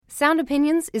Sound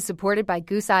Opinions is supported by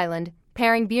Goose Island,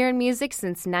 pairing beer and music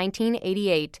since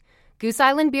 1988. Goose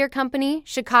Island Beer Company,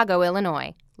 Chicago,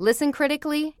 Illinois. Listen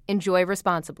critically, enjoy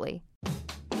responsibly.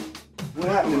 What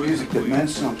happened to music that meant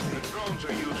something?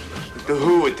 Like the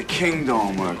Who at the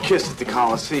Kingdom or Kiss at the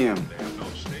Coliseum.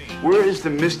 Where is the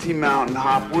Misty Mountain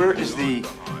Hop? Where is the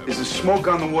Smoke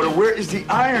on the Water? Where is the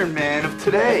Iron Man of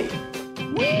today?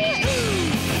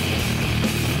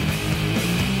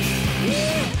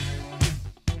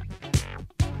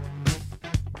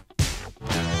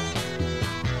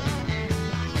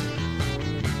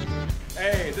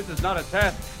 Hey, this is not a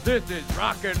test. This is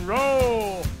rock and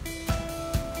roll.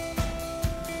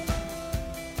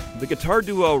 The guitar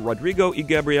duo Rodrigo y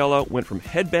Gabriela went from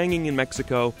headbanging in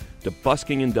Mexico to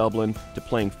busking in Dublin to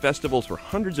playing festivals for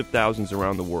hundreds of thousands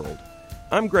around the world.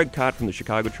 I'm Greg Cott from the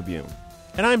Chicago Tribune.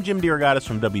 And I'm Jim DeRogatis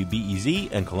from WBEZ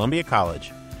and Columbia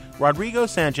College. Rodrigo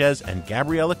Sanchez and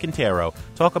Gabriela Quintero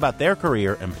talk about their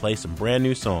career and play some brand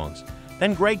new songs.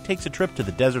 Then Greg takes a trip to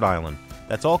the desert island.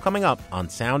 That's all coming up on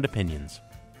Sound Opinions.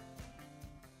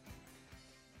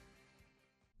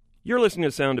 You're listening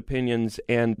to Sound Opinions,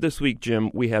 and this week, Jim,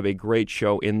 we have a great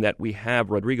show in that we have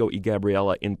Rodrigo y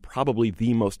Gabriela in probably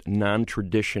the most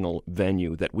non-traditional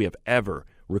venue that we have ever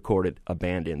recorded a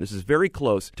band in. This is very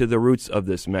close to the roots of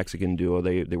this Mexican duo.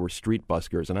 They were street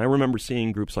buskers, and I remember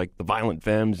seeing groups like the Violent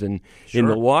Femmes in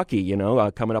Milwaukee,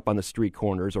 coming up on the street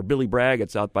corners, or Billy Bragg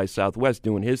at South by Southwest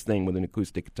doing his thing with an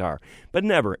acoustic guitar, but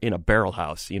never in a barrel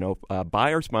house,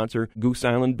 by our sponsor, Goose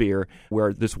Island Beer,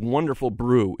 where this wonderful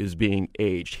brew is being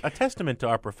aged. A testament to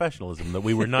our professionalism that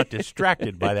we were not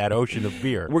distracted by that ocean of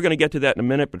beer. We're going to get to that in a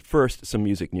minute, but first, some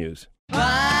music news.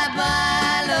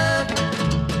 Bye-bye, love.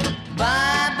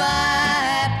 Bye-bye,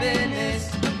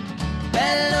 happiness.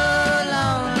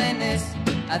 Hello, loneliness.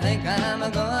 I think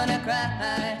I'm gonna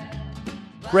cry.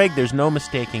 Greg, there's no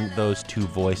mistaking those two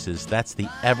voices. That's the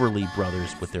Everly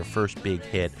Brothers with their first big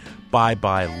hit, Bye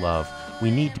Bye Love. We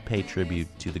need to pay tribute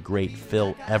to the great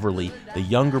Phil Everly, the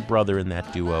younger brother in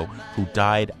that duo, who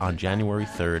died on January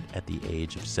 3rd at the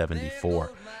age of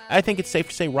 74. I think it's safe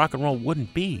to say rock and roll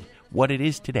wouldn't be what it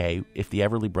is today if the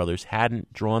Everly Brothers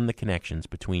hadn't drawn the connections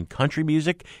between country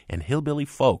music and hillbilly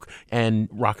folk and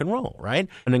rock and roll, right?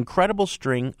 An incredible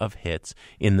string of hits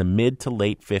in the mid to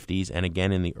late 50s and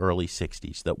again in the early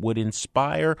 60s that would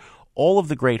inspire all of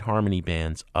the great harmony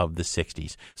bands of the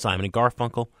 60s. Simon and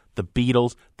Garfunkel, the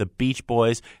Beatles, the Beach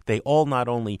Boys, they all not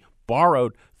only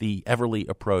borrowed the Everly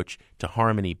approach to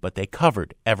harmony, but they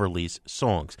covered Everly's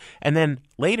songs. And then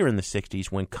later in the 60s,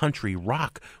 when country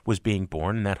rock was being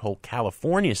born and that whole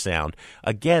California sound,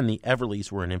 again, the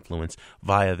Everlys were an influence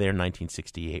via their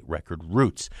 1968 record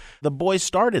Roots.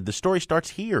 The story starts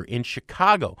here in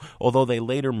Chicago. Although they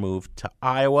later moved to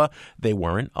Iowa, they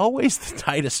weren't always the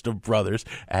tightest of brothers,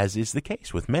 as is the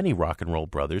case with many rock and roll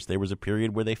brothers. There was a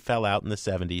period where they fell out in the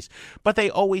 70s, but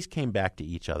they always came back to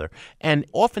each other, and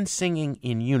often singing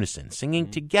in unison,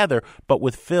 singing together, but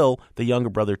with Phil, the younger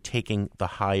brother, taking the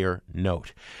higher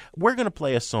note. We're going to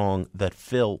play a song that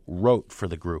Phil wrote for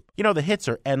the group. The hits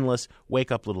are endless. Wake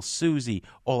Up Little Susie,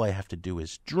 All I Have to Do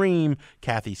Is Dream,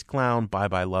 Kathy's Clown, Bye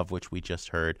Bye Love, which we just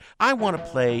heard. I want to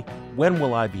play When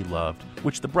Will I Be Loved,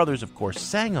 which the brothers, of course,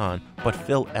 sang on, but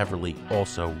Phil Everly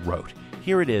also wrote.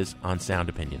 Here it is on Sound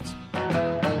Opinions.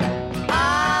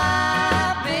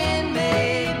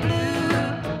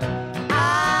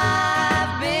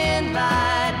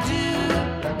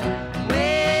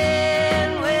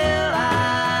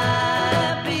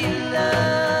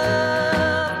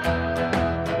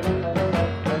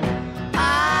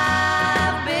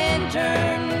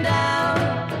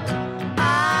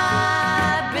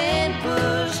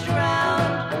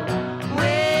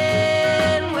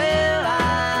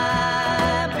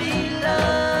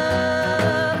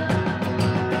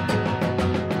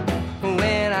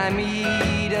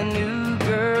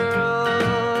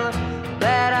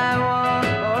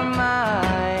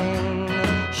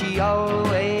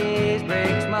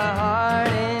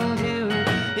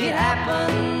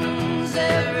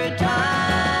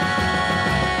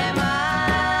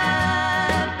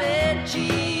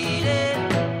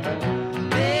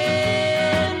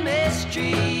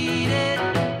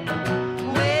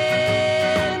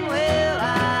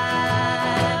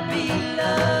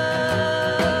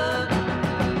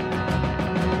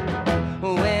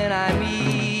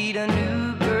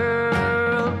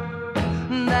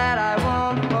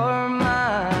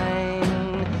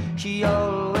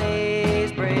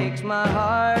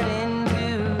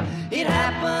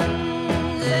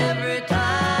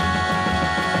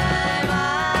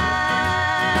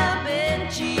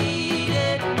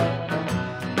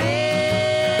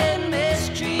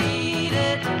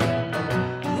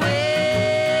 When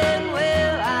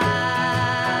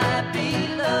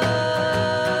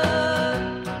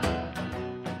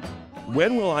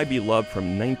My Beloved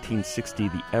from 1960,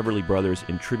 the Everly Brothers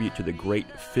in tribute to the great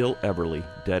Phil Everly,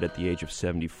 dead at the age of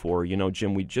 74. You know,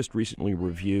 Jim, we just recently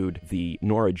reviewed the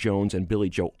Norah Jones and Billie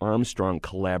Joe Armstrong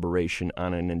collaboration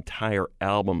on an entire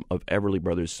album of Everly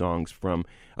Brothers songs from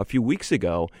a few weeks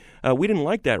ago. We didn't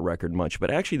like that record much, but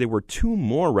actually there were two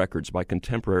more records by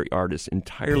contemporary artists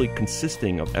entirely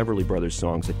consisting of Everly Brothers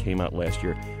songs that came out last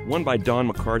year. One by Don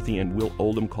McCarthy and Will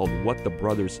Oldham called What the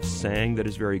Brothers Sang, that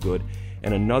is very good,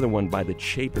 and another one by the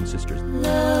Chapin Sisters.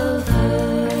 Love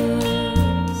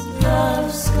hurts,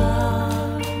 love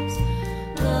scars,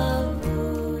 love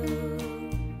wounds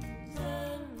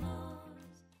and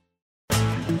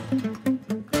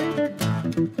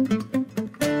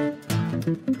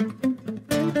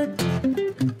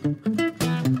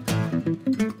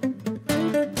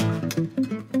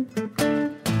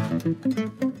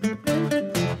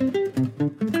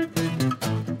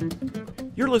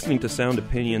You're listening to Sound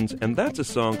Opinions, and that's a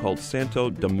song called Santo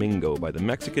Domingo by the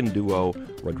Mexican duo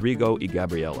Rodrigo y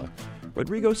Gabriela.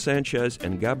 Rodrigo Sanchez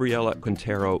and Gabriela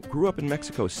Quintero grew up in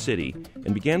Mexico City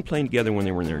and began playing together when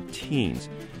they were in their teens.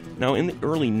 Now, in the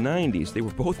early 90s, they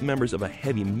were both members of a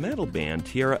heavy metal band,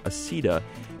 Tierra Acida,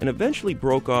 and eventually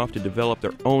broke off to develop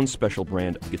their own special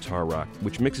brand of guitar rock,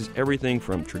 which mixes everything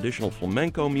from traditional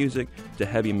flamenco music to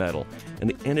heavy metal, and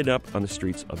they ended up on the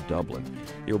streets of Dublin.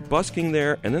 They were busking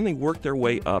there, and then they worked their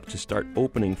way up to start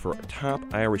opening for top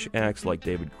Irish acts like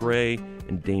David Gray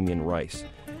and Damien Rice.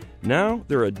 Now,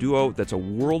 they're a duo that's a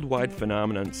worldwide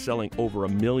phenomenon, selling over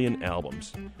 1 million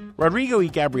albums. Rodrigo y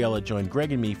Gabriela joined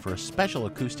Greg and me for a special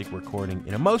acoustic recording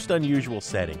in a most unusual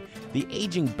setting, the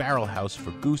aging barrel house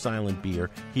for Goose Island Beer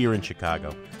here in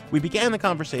Chicago. We began the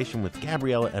conversation with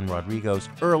Gabriela and Rodrigo's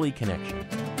early connection.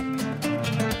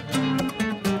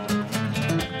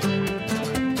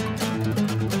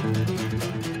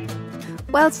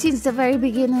 Well, since the very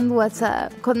beginning was a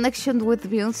connection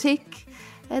with music.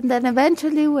 And then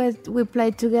eventually we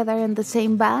played together in the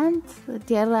same band,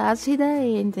 Tierra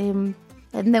Acida, and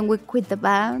then we quit the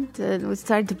band and we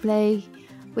started to play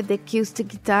with the acoustic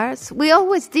guitars. We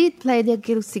always did play the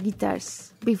acoustic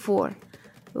guitars before.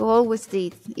 We always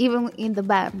did, even in the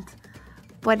band.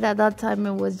 But at that time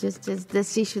it was just a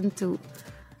decision to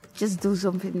just do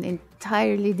something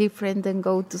entirely different and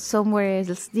go to somewhere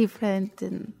else different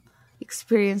and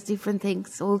experience different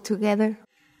things all together.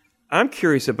 I'm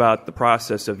curious about the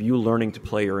process of you learning to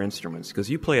play your instruments, because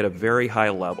you play at a very high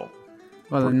level.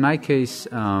 Well, in my case,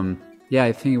 I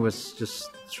think it was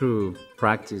just through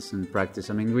practice and practice.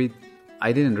 I mean,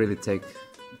 I didn't really take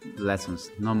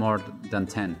lessons, no more than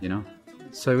 10, you know.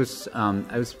 So it was,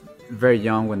 I was very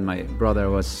young when my brother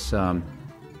was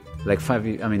like 5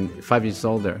 years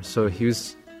older. So he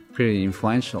was pretty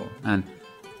influential, and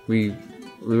we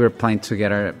were playing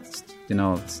together, you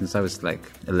know, since I was like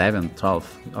 11,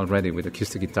 12 already with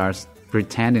acoustic guitars,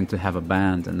 pretending to have a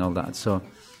band and all that. So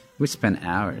we spent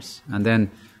hours. And then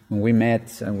when we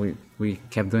met and we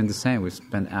kept doing the same, we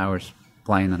spent hours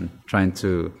playing and trying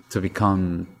to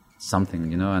become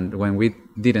something, you know. And when we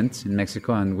didn't in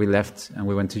Mexico and we left and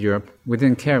we went to Europe, we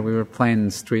didn't care. We were playing in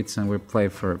the streets and we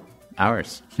played for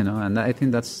hours, you know. And I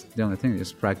think that's the only thing,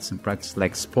 just practice and practice,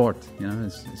 like sport, you know.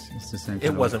 It's the same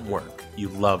thing. It wasn't work. You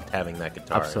loved having that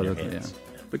guitar Absolutely, in your hands.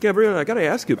 yeah. But Gabriela, I got to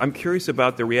ask you, I'm curious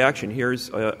about the reaction. Here's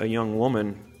a young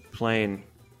woman playing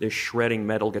this shredding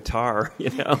metal guitar, you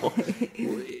know.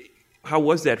 How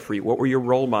was that for you? What were your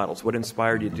role models? What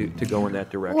inspired you to go in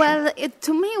that direction? Well,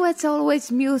 to me, it was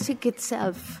always music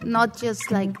itself, not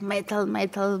just like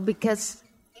metal, because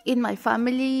in my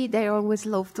family, they always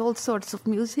loved all sorts of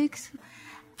music.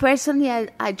 Personally,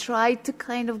 I tried to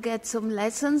kind of get some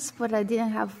lessons, but I didn't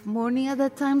have money at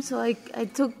that time, so I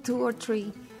took 2 or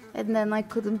 3, and then I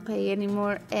couldn't pay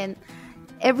anymore, and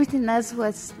everything else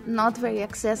was not very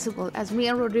accessible. As me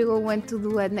and Rodrigo went to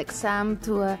do an exam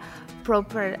to a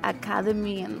proper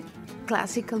academy and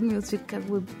classical music, and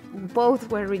we both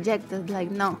were rejected,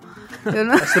 like, no, you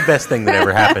know. That's the best thing that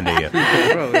ever happened to you.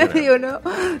 You know,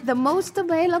 the most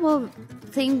available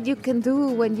thing you can do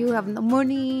when you have no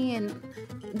money, and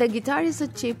the guitar is a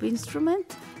cheap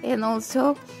instrument, and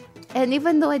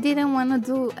even though I didn't want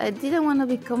to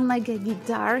become like a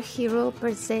guitar hero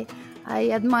per se, I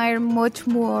admire much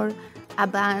more a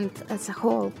band as a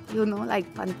whole, you know,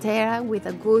 like Pantera with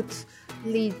a good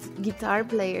lead guitar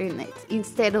player in it,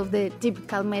 instead of the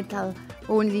typical metal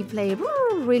only play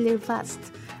really fast.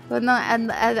 But no,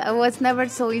 and I was never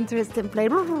so interested in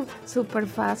playing super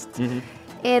fast. Mm-hmm.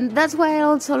 And that's why I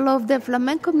also love the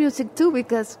flamenco music too,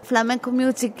 because flamenco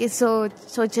music is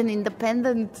such an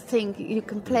independent thing. You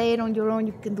can play it on your own,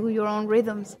 you can do your own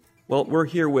rhythms. Well, we're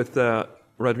here with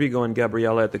Rodrigo and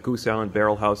Gabriela at the Goose Island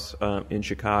Barrel House in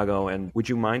Chicago, and would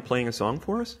you mind playing a song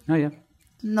for us? Oh, yeah.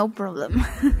 No problem.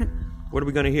 What are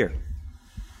we going to hear?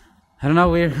 I don't know.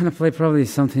 We're going to play probably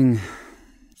something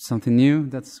new.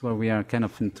 That's what we are kind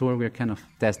of in tour. We're kind of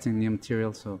testing new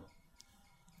material, so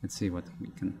let's see what we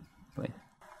can play.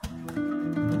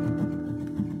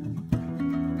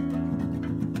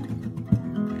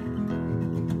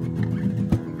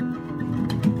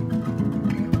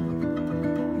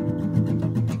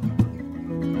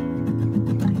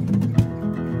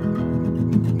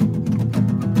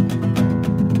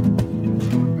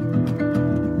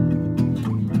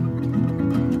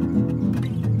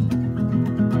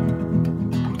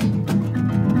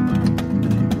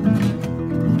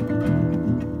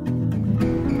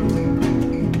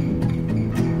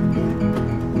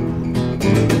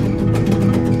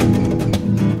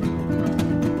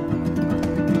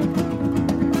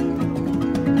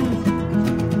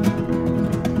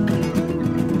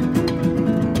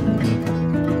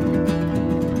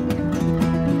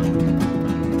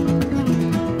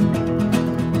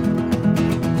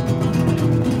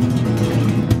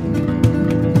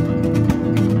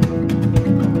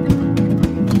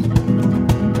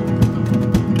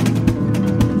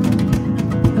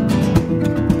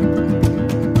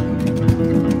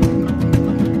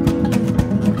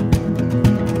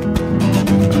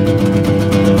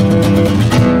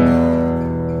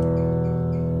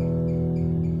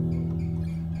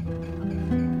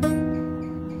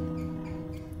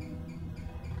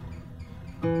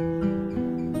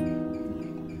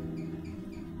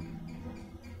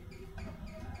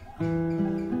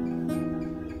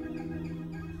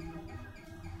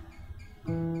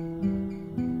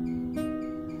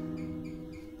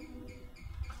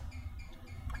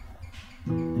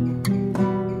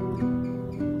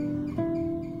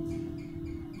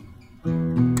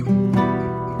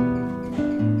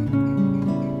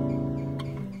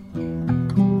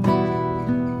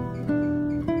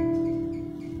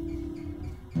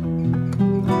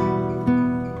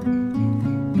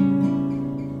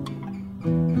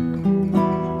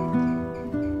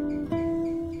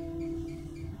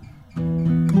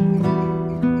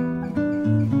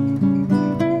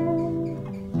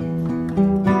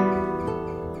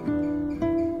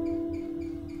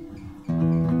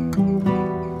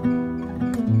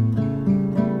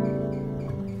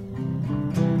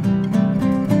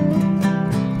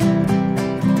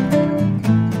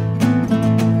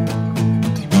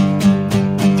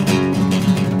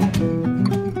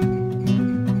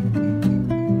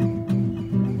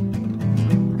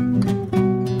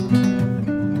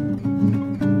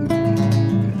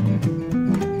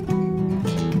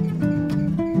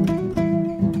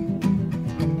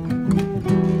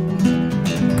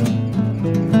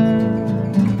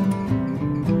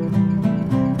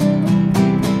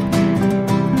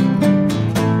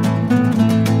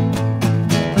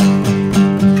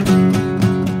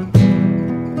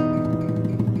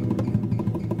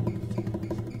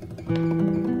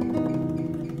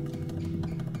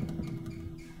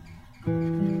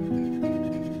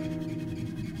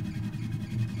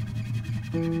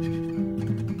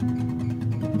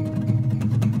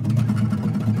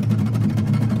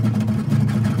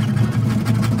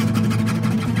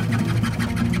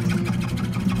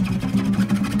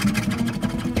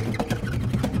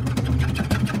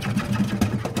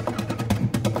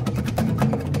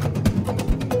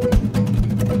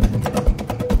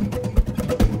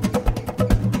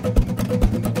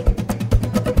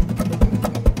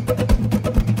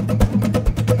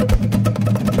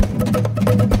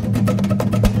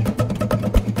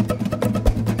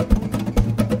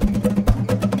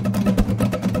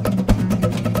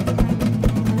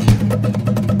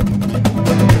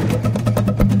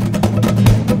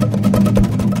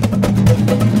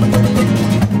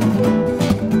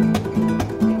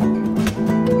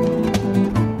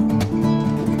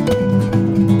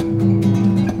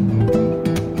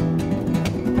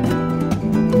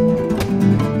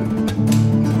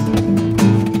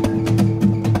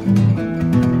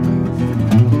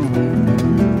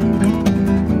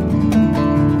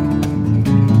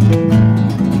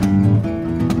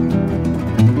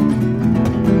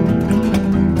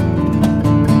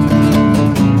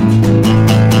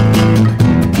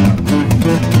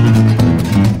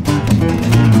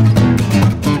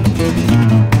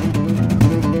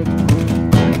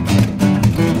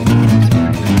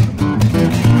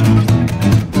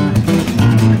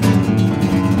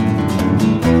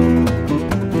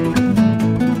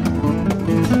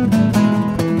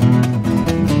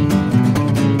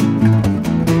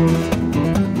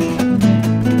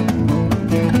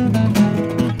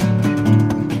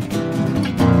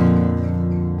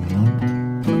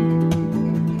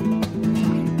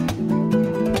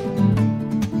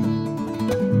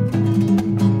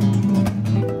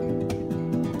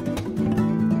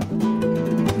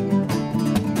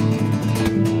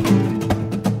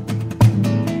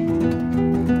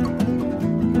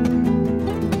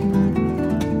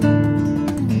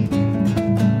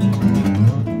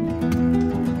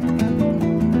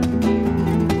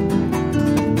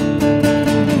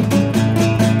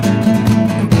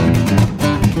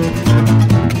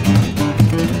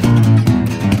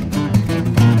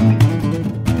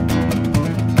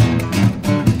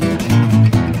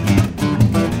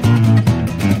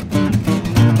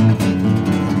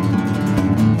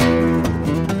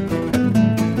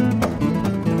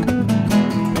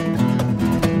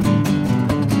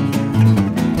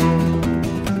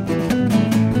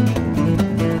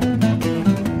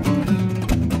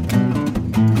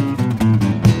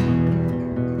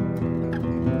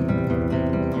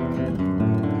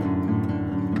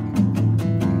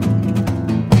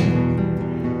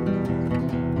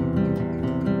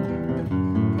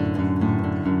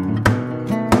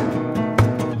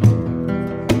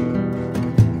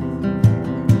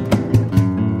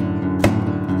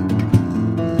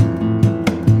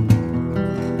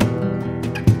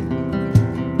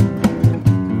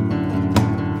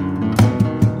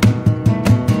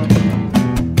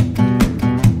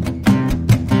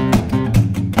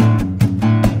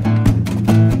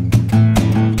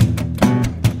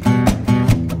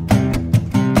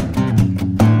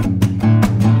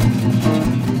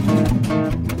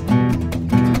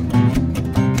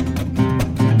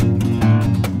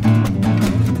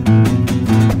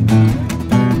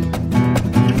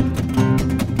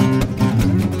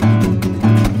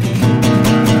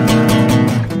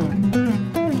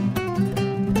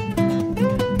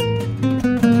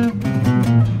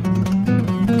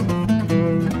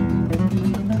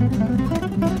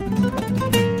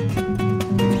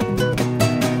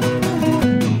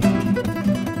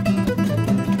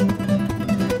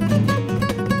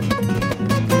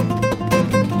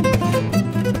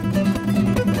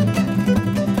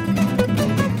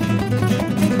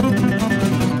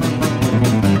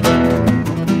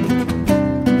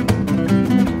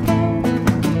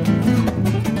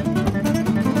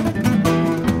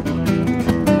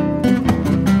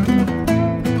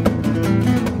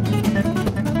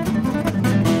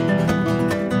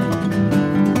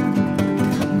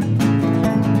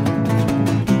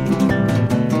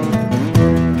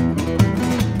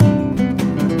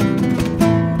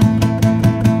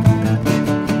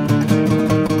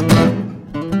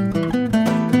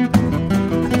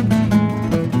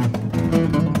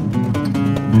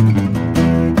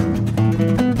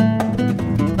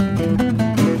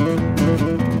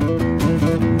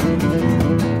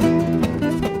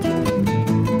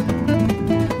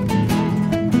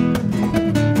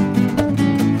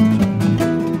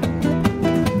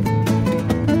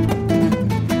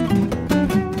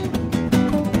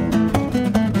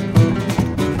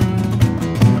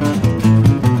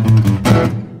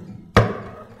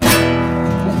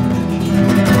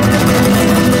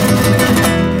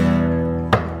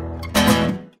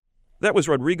 That was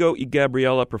Rodrigo y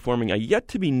Gabriela performing a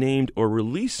yet-to-be-named or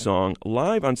released song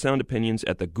live on Sound Opinions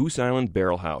at the Goose Island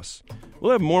Barrel House.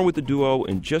 We'll have more with the duo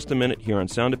in just a minute here on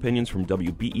Sound Opinions from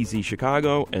WBEZ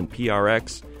Chicago and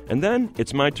PRX, and then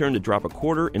it's my turn to drop a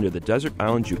quarter into the Desert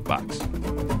Island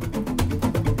Jukebox.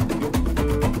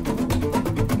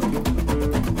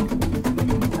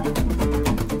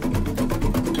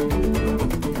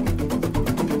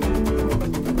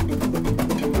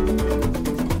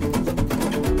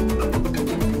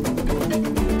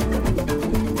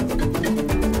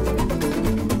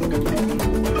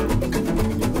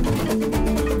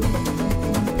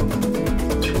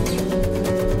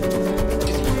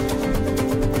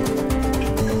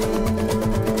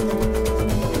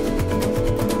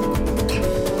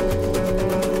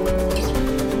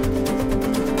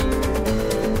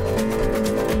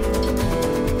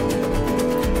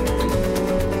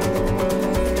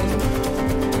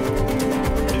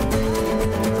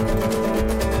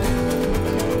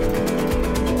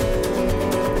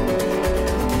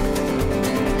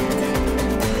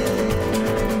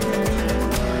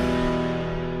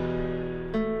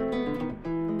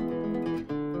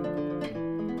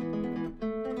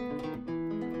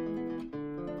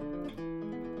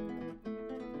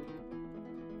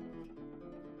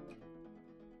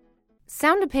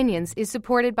 Sound Opinions is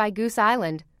supported by Goose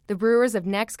Island, the brewers of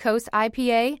Next Coast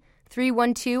IPA,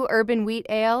 312 Urban Wheat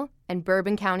Ale, and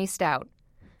Bourbon County Stout.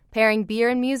 Pairing beer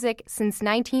and music since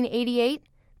 1988,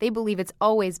 they believe it's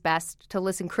always best to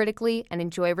listen critically and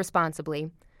enjoy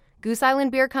responsibly. Goose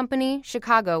Island Beer Company,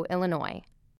 Chicago, Illinois.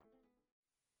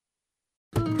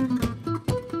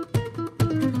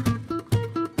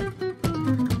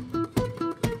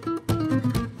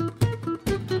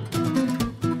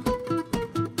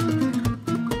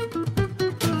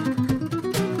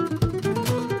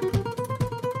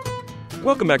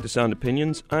 Welcome back to Sound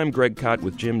Opinions. I'm Greg Cott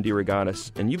with Jim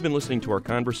DeRogatis, and you've been listening to our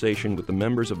conversation with the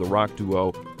members of the rock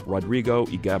duo Rodrigo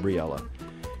y Gabriela.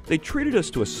 They treated us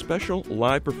to a special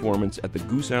live performance at the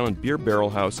Goose Island Beer Barrel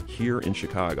House here in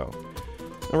Chicago.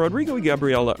 Now, Rodrigo y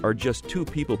Gabriela are just two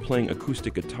people playing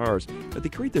acoustic guitars, but they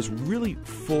create this really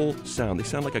full sound. They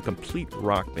sound like a complete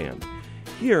rock band.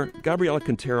 Here, Gabriela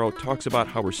Quintero talks about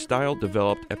how her style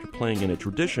developed after playing in a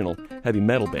traditional heavy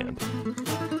metal band.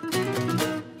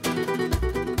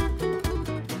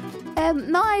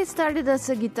 No, I started as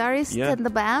a guitarist in the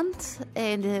band,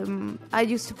 and I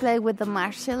used to play with the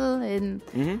Marshall and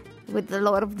with a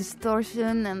lot of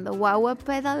distortion and the wah-wah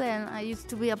pedal, and I used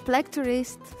to be a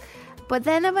plectrist. But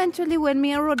then eventually when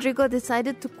me and Rodrigo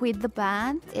decided to quit the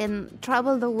band and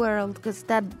travel the world, because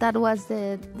that was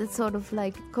the sort of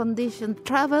like condition,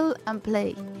 travel and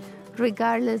play,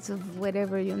 regardless of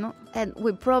whatever, you know. And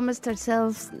we promised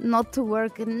ourselves not to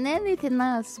work in anything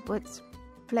else but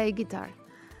play guitar.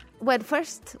 Well,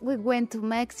 first we went to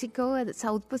Mexico at the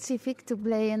South Pacific to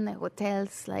play in the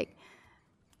hotels like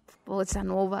Bossa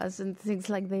Novas and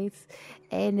things like this.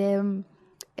 And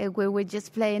we were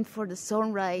just playing for the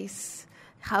sunrise,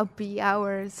 happy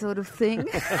hour sort of thing.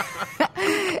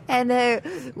 And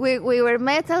we were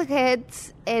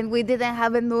metalheads, and we didn't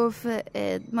have enough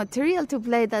material to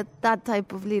play that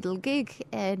type of little gig.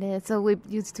 And so we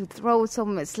used to throw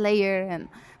some Slayer and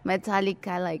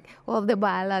Metallica, like all the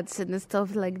ballads and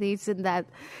stuff like this and that.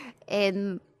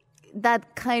 And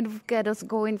that kind of got us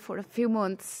going for a few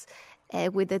months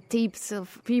with the tips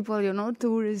of people, you know,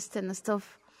 tourists and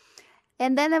stuff.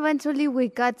 And then eventually we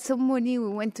got some money, we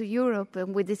went to Europe,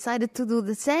 and we decided to do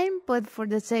the same, but for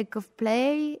the sake of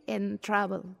play and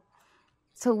travel.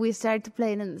 So we started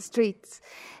playing in the streets.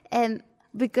 And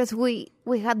because we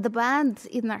had the band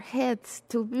in our heads,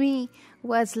 to me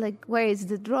was like, where is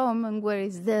the drum and where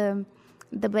is the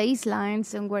bass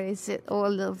lines and where is it,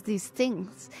 all of these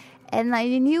things. And I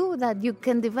knew that you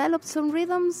can develop some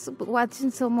rhythms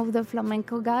watching some of the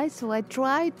flamenco guys, so I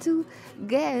tried to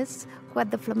guess what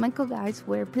the flamenco guys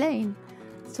were playing.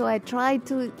 So I tried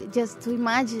to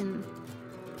imagine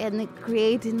and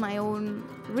create in my own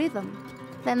rhythm.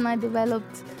 Then I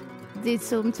developed this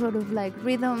some sort of like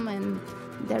rhythm and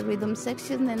the rhythm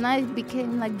section, and I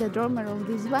became like the drummer of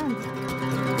this band.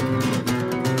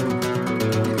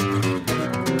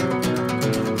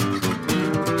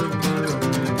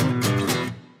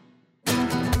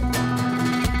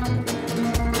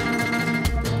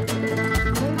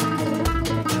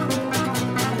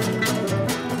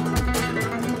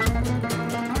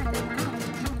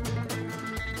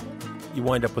 You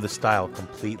wind up with a style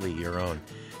completely your own.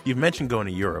 You've mentioned going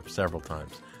to Europe several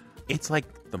times. It's like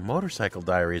the Motorcycle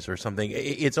Diaries or something.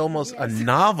 It's almost a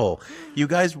novel. You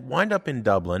guys wind up in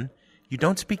Dublin. You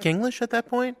don't speak English at that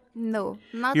point? No,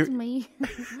 not You're- me.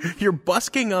 You're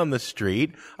busking on the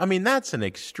street. I mean, that's an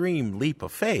extreme leap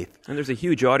of faith. And there's a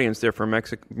huge audience there for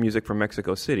music from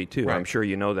Mexico City, too. Right. I'm sure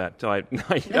you know that. So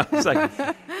it's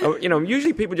like,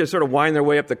 usually people just sort of wind their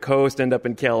way up the coast, end up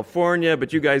in California,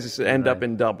 but you guys end up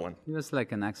in Dublin. It was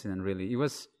like an accident, really. It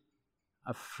was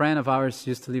a friend of ours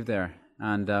used to live there,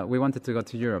 and we wanted to go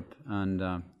to Europe.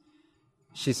 And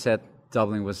she said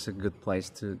Dublin was a good place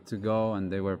to go,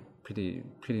 and they were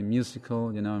pretty musical,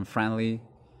 and friendly.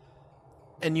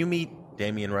 And you meet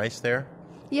Damien Rice there?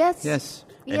 Yes. Yes.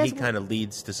 And he kind of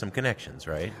leads to some connections,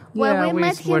 right? Well, Yeah, we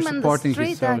met were him on the supporting his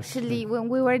street, service. actually, when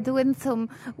we were doing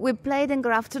we played in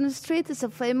Grafton Street. It's a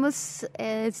famous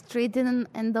street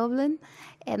in Dublin,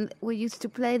 and we used to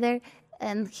play there.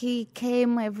 And he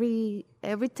came every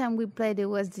time we played. It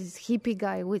was this hippie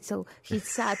guy, so he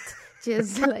sat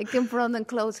just like in front and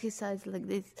closed his eyes like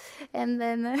this. And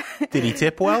then Did he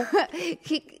tip well? Did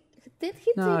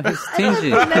he? No, tip? he's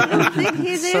stingy. I don't think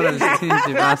he did. Sort of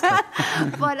stingy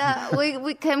bastard. But we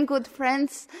became good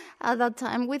friends at that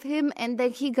time with him, and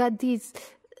then he got this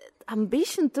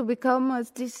ambition to become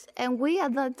this. And we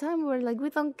at that time were like,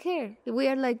 we don't care. We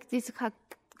are like this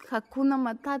Hakuna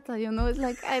Matata, It's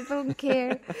like, I don't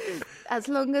care. As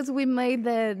long as we made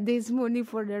this money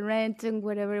for the rent and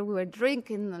whatever, we were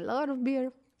drinking a lot of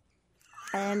beer.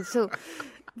 And so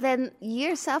then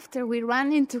years after, we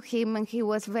ran into him, and he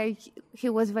was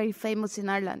very famous in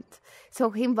Ireland.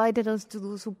 So he invited us to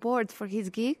do support for his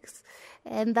gigs.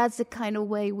 And that's the kind of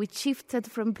way we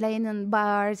shifted from playing in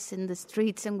bars, in the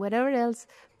streets, and whatever else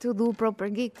to do proper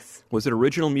gigs. Was it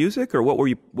original music, or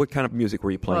what kind of music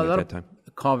were you playing at that time?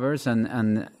 Covers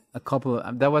and a couple.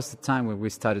 That was the time when we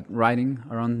started writing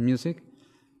our own music.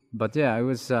 But yeah, it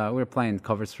was. We were playing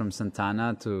covers from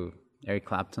Santana to Eric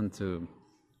Clapton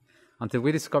until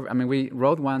we discovered. I mean, we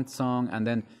wrote one song, and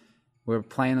then we were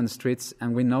playing on the streets,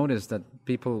 and we noticed that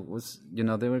people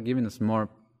they were giving us more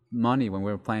money when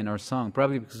we were playing our song,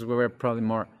 probably because we were probably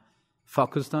more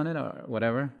focused on it or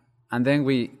whatever. And then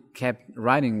we kept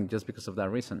writing just because of that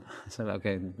reason. So,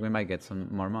 okay, we might get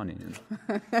some more money.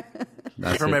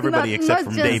 That's from it. everybody except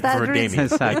from Dave for Damien.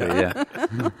 Exactly, yeah.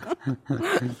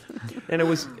 And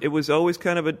it was always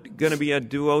kind of going to be a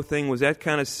duo thing. Was that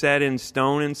kind of set in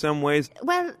stone in some ways?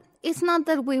 Well, it's not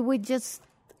that we just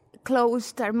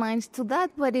closed our minds to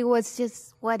that, but it was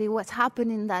just what it was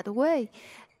happening that way.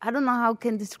 I don't know how I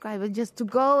can describe it. Just to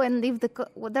go and leave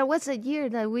there was a year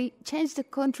that we changed the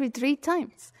country 3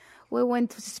 times. We went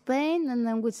to Spain, and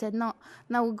then we said, no,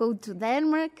 now we go to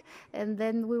Denmark, and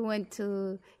then we went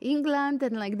to England,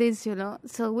 and like this,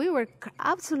 So we were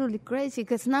absolutely crazy,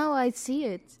 because now I see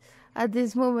it. At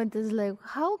this moment, it's like,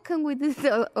 how can we do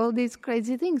all these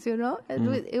crazy things,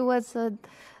 And it was,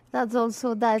 that's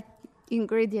also that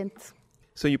ingredient.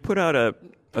 So you put out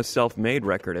a self-made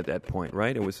record at that point,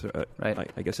 right? It was, right.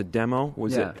 I guess, a demo.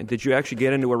 Was Yeah. it? Did you actually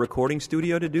get into a recording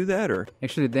studio to do that, or?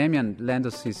 Actually, Damien lent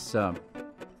us his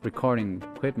recording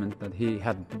equipment that he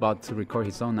had bought to record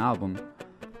his own album,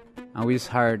 and we just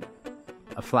hired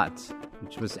a flat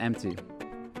which was empty,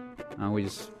 and we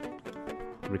just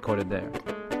recorded there.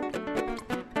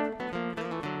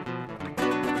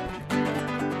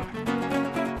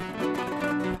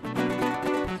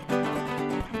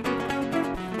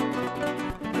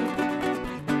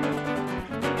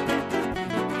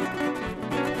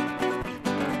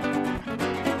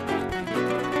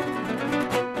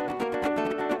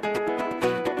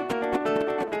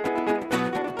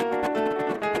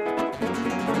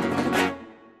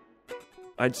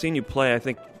 I'd seen you play, I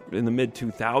think, in the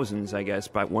mid-2000s, I guess,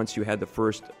 but once you had the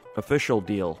first official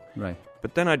deal. Right.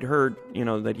 But then I'd heard,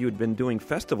 that you had been doing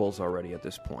festivals already at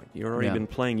this point. You'd already Yeah. been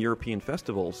playing European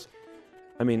festivals.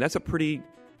 I mean, that's a pretty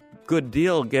good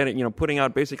deal, putting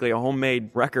out basically a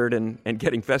homemade record and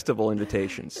getting festival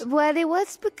invitations. Well, it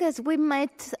was because we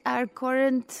met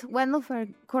one of our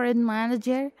current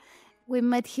manager. We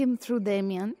met him through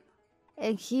Damien,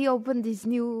 and he opened this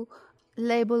new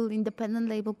independent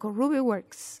label called Ruby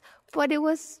Works. But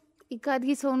it got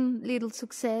his own little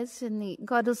success, and it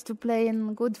got us to play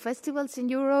in good festivals in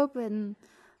Europe, and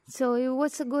so it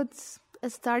was a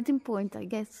starting point, I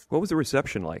guess. What was the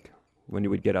reception like when you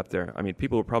would get up there? I mean,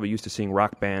 people were probably used to seeing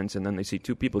rock bands, and then they see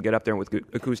 2 people get up there with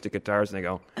acoustic guitars, and they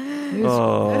go,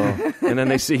 oh, and then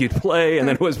they see you play, and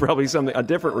then it was probably a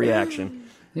different reaction.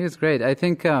 It was great. I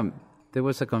think there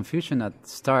was a confusion at the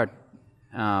start.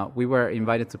 We were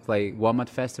invited to play WOMAD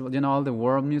Festival, all the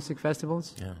world music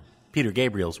festivals? Yeah. Peter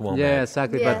Gabriel's WOMAD. Yeah,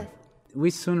 exactly. Yeah. But we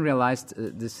soon realized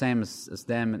the same as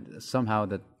them, somehow,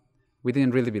 that we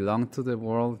didn't really belong to the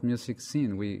world music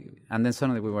scene. And then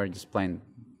suddenly we were just playing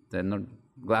the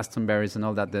Glastonbury's and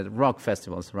all that, the rock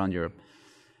festivals around Europe.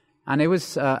 And it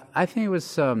was, I think it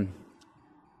was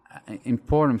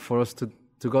important for us to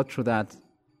go through that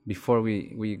before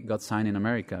we got signed in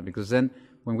America, because then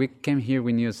when we came here,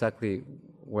 we knew exactly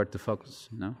where to focus,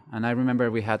 you know. And I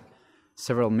remember we had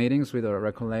several meetings with our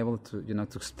record label to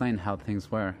explain how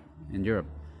things were in Europe.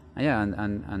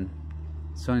 And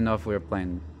soon enough, we were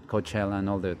playing Coachella and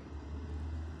all the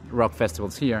rock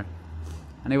festivals here.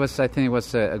 And I think it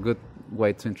was a good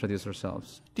way to introduce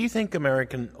ourselves. Do you think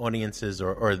American audiences,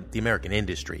 or the American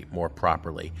industry more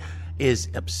properly, is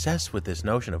obsessed with this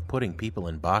notion of putting people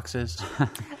in boxes?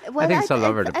 Well, I think it's all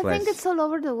over the place. I think it's all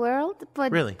over the world,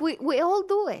 but Really? we all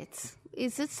do it.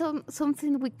 It's just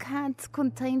something we can't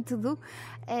contain to do.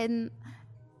 And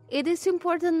it is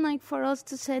important, like, for us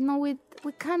to say, no, we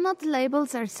cannot label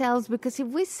ourselves, because if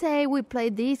we say we play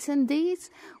this and this,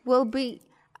 we'll be,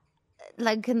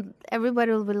 like, and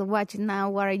everybody will be watching now,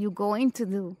 what are you going to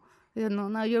do? You know,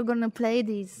 now you're going to play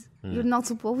this. You're not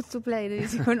supposed to play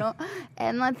this, you know.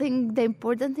 And I think the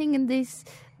important thing in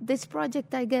this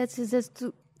project, I guess, is just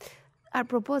our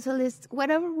proposal is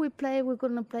whatever we play, we're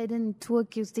going to play it in 2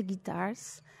 acoustic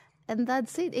guitars. And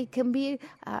that's it. It can be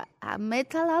a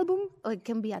metal album, or it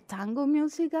can be a tango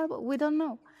music album. We don't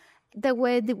know. The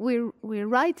way that we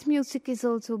write music is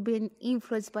also being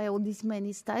influenced by all these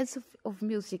many styles of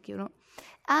music, you know.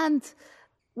 And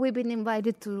we've been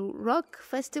invited to rock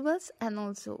festivals and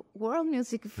also world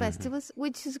music festivals,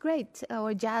 which is great.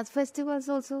 Our jazz festivals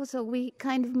also. So we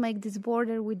kind of make this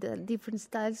border with the different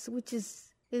styles, which is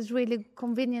really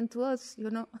convenient to us, you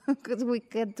know, because we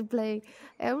get to play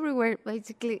everywhere,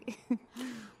 basically.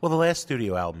 Well, the last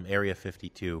studio album, Area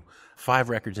 52, 5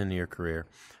 records into your career,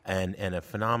 and a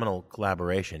phenomenal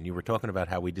collaboration. You were talking about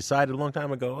how we decided a long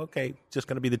time ago, okay, just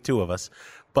going to be the 2 of us,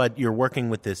 but you're working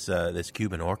with this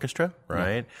Cuban orchestra,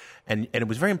 right? Yeah. And it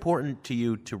was very important to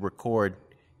you to record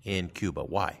in Cuba.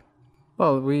 Why?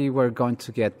 Well, we were going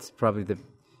to get probably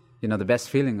the best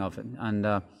feeling of it,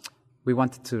 and we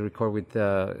wanted to record with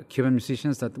Cuban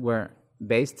musicians that were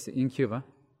based in Cuba,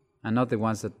 and not the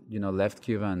ones that left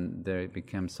Cuba and they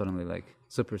became suddenly like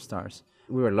superstars.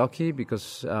 We were lucky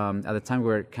because at the time we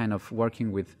were kind of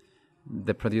working with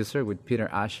the producer, with Peter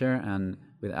Asher, and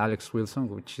with Alex Wilson,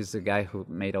 which is the guy who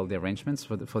made all the arrangements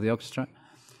for the orchestra.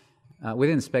 We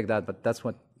didn't expect that, but that's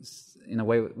what, in a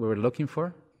way, we were looking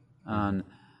for, and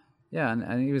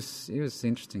and it was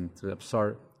interesting to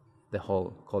absorb the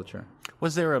whole culture.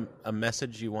 Was there a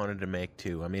message you wanted to make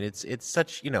too? I mean, it's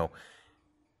such,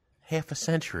 half a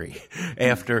century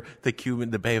after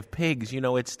the Bay of Pigs,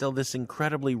 it's still this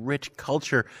incredibly rich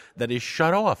culture that is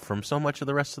shut off from so much of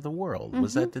the rest of the world. Mm-hmm.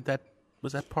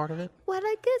 Was that part of it? Well,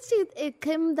 I guess it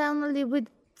came down a little bit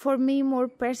for me more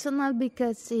personal,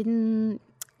 because in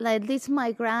like this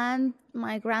my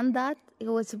granddad, he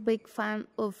was a big fan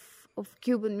of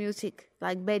Cuban music,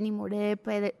 like Benny Moré,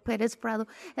 Pérez Prado,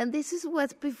 and this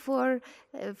was before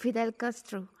Fidel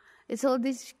Castro. It's all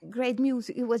this great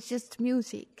music. It was just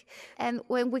music. And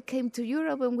when we came to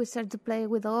Europe and we started to play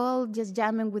with just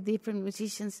jamming with different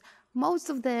musicians, most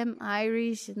of them,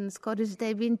 Irish and Scottish,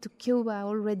 they've been to Cuba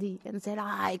already and said,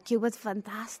 Cuba's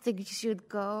fantastic, you should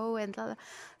go. And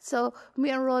so me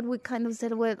and Rod, we kind of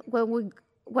said, well,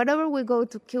 whenever we go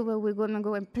to Cuba, we're going to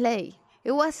go and play.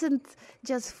 It wasn't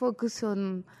just focused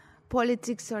on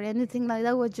politics or anything like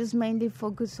that. It was just mainly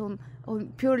focused on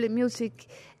purely music.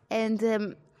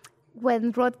 And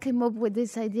when Rod came up with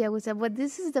this idea, we said, well,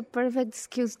 this is the perfect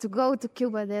excuse to go to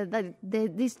Cuba,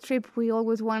 this trip we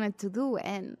always wanted to do,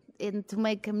 and to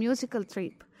make a musical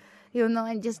trip,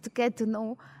 and just to get to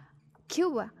know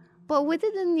Cuba. But we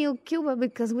didn't know Cuba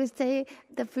because we stayed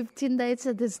the 15 days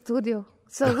at the studio.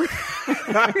 So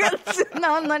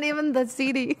no, not even the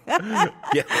city.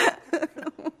 Yeah.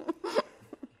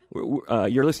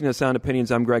 You're listening to Sound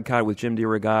Opinions. I'm Greg Cott with Jim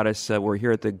DeRogatis. We're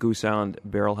here at the Goose Island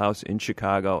Barrel House in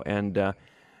Chicago, and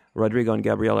Rodrigo and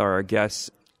Gabriela are our guests.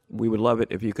 We would love it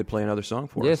if you could play another song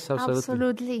for us. Yes, absolutely.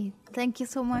 Absolutely. Thank you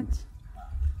so much.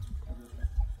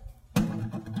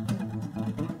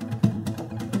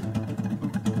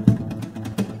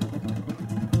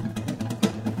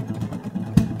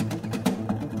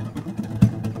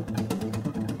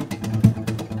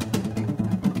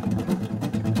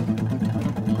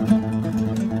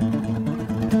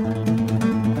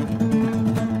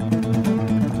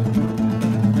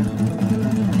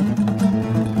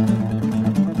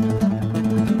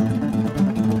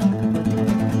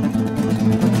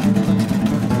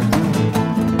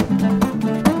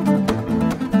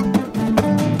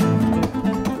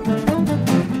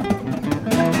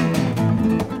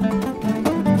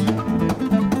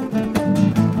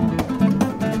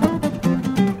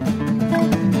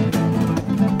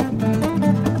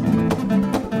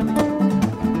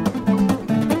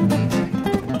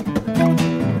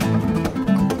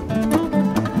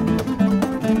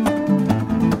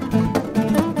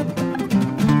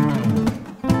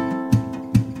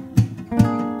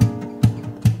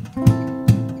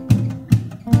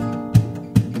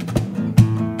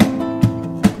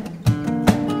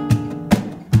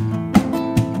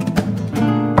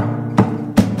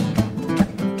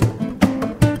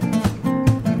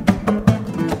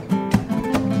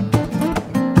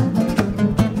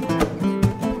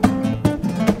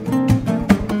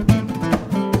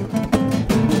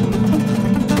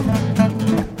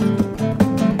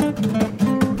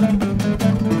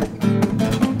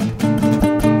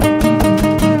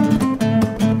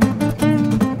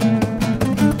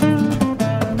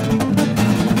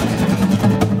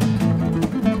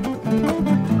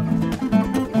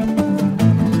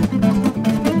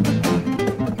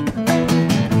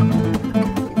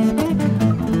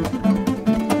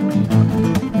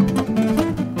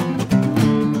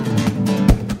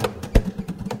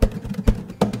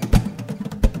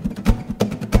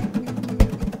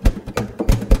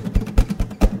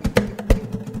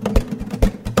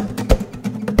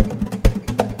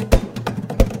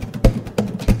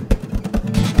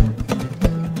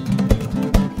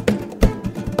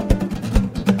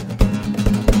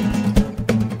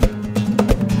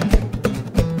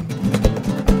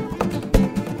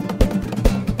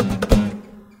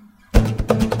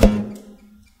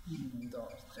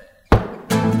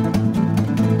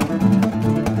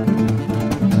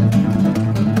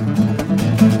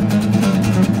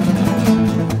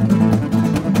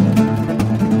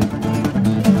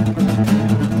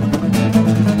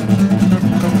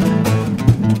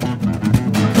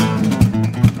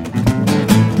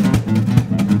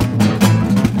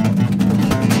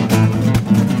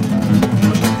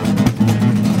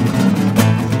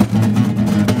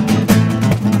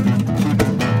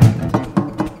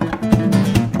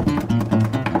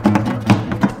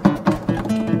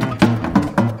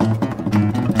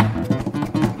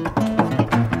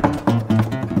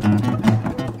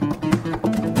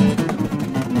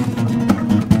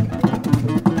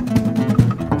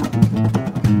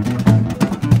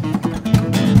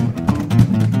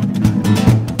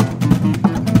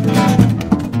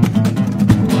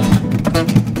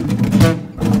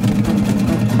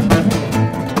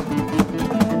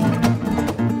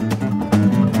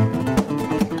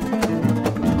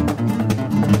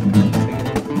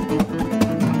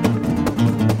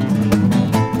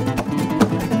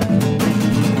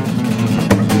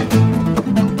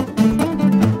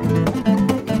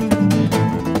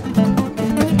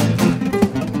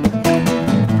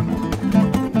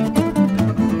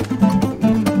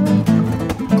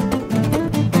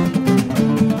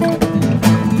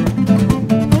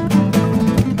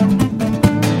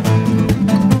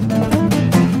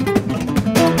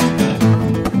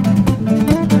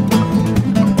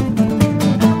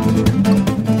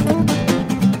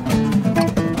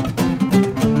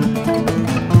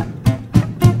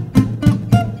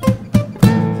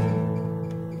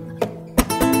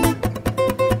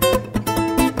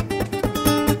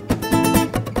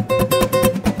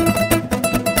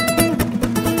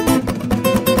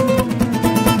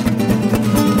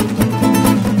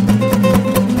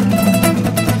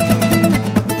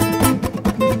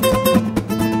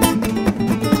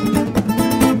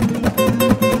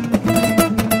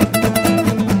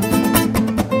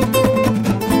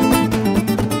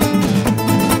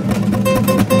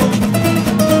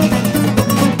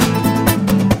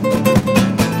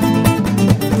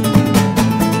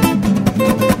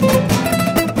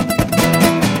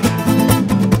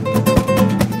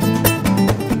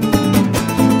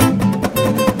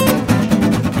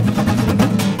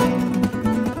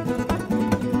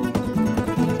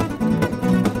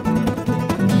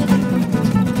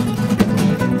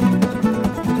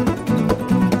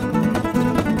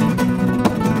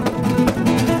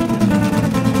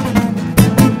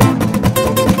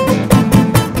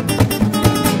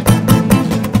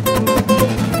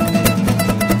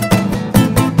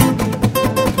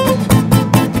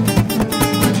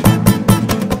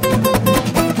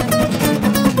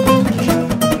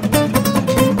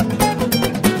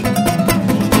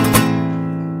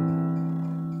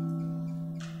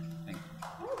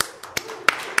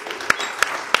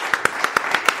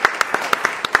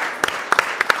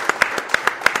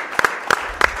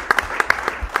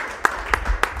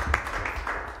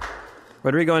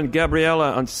 Rodrigo and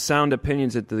Gabriela on Sound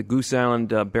Opinions at the Goose Island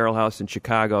Barrel House in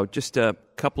Chicago. Just a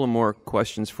couple of more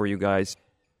questions for you guys.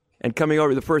 And coming over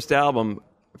to the first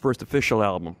official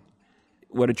album,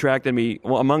 what attracted me,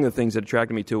 well, among the things that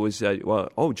attracted me to was,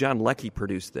 John Leckie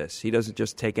produced this. He doesn't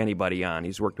just take anybody on.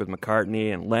 He's worked with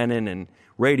McCartney and Lennon and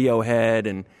Radiohead,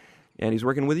 and he's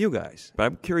working with you guys. But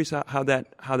I'm curious how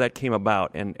that came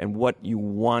about and what you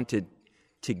wanted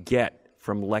to get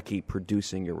from Leckie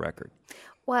producing your record.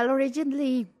 Well,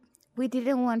 originally, we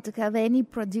didn't want to have any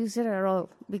producer at all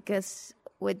because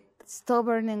we're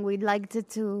stubborn and we liked it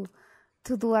to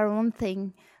do our own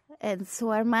thing. And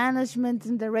so our management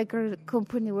and the record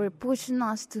company were pushing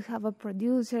us to have a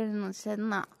producer, and I said,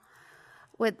 no.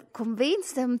 We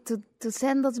convinced them to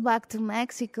send us back to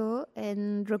Mexico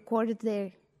and record it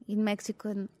there in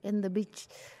Mexico in the beach.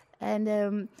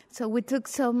 And so we took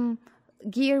some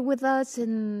gear with us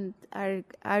and our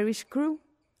Irish crew,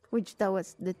 which that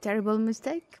was the terrible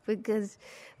mistake because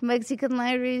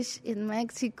Mexican-Irish in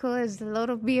Mexico is a lot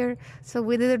of beer, so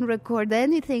we didn't record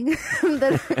anything in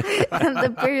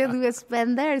the period we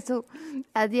spent there. So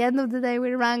at the end of the day,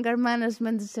 we rang our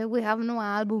management and said, we have no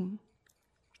album.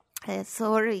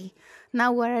 Sorry,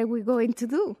 now what are we going to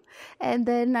do? And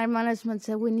then our management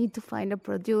said, we need to find a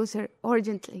producer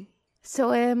urgently.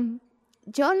 So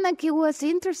John Leckie was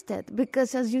interested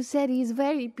because, as you said, he's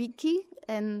very picky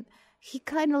and he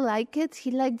kind of liked it. He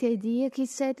liked the idea. He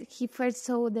said he first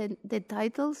saw the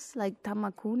titles, like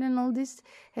Tamakun and all this,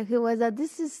 and he was like,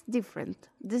 this is different.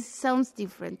 This sounds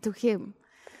different to him.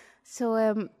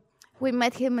 So we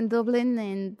met him in Dublin,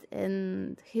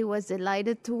 and he was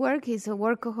delighted to work. He's a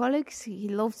workaholic. He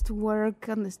loves to work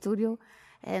on the studio,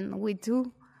 and we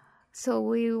too. So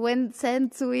we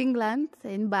sent to England,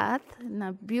 in Bath, in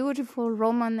a beautiful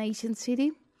Roman ancient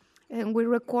city, and we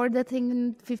recorded the thing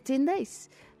in 15 days.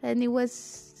 And it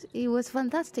was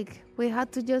fantastic. We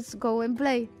had to just go and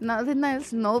play. Nothing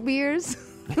else, no beers,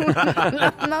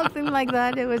 nothing like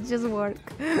that. It was just work.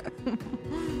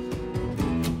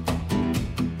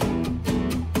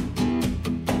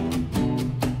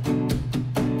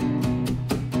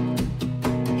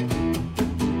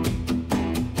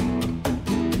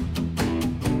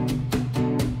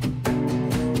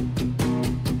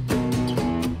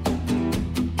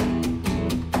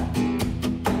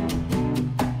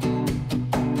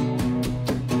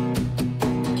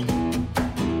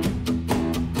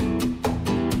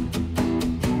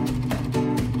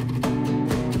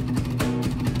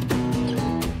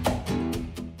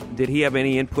 Did he have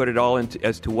any input at all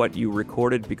as to what you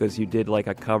recorded? Because you did like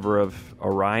a cover of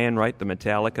Orion, right? The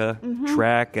Metallica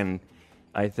track, and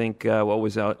I think what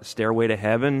was out, Stairway to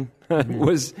Heaven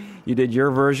you did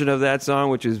your version of that song,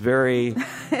 which is a very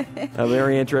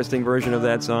interesting version of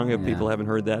that song. If people haven't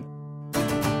heard that.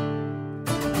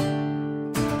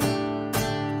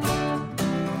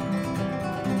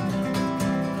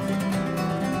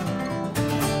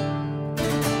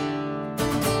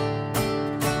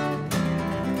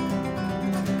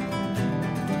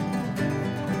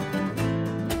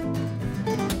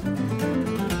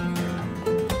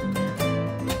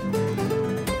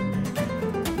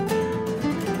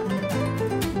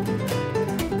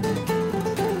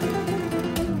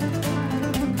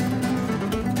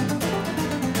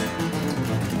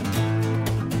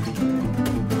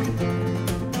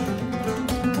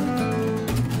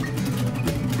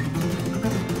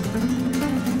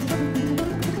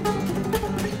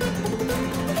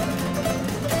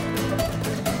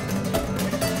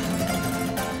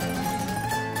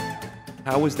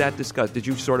 How was that discussed? Did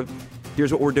you sort of,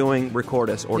 here's what we're doing, record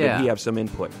us, or did he have some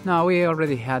input? No, we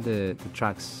already had the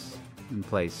tracks in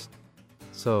place.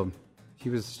 So he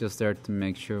was just there to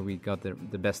make sure we got the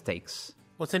best takes.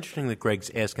 Well, it's interesting that Greg's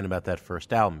asking about that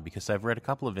first album, because I've read a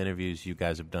couple of interviews you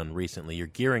guys have done recently. You're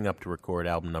gearing up to record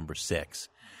album number 6.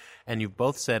 And you've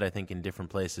both said, I think, in different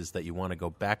places that you want to go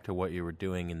back to what you were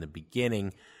doing in the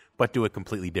beginning, but do it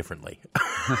completely differently.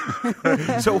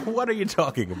 So what are you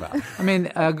talking about? I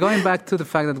mean, going back to the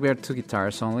fact that we are 2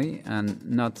 guitars only and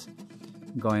not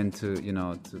going to,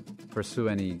 to pursue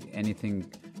anything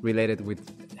related with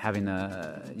having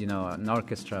an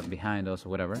orchestra behind us or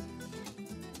whatever.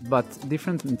 But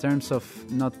different in terms of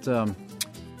not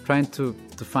trying to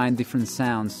find different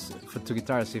sounds for 2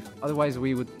 guitars. If otherwise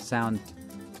we would sound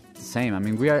the same. I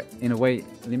mean, we are in a way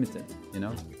limited,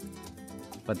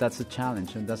 But that's a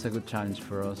challenge, and that's a good challenge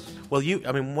for us. Well,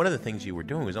 one of the things you were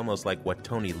doing was almost like what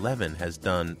Tony Levin has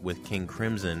done with King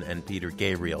Crimson and Peter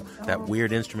Gabriel. That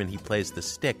weird instrument he plays, the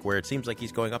stick, where it seems like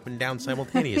he's going up and down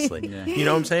simultaneously. Yeah. You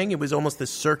know what I'm saying? It was almost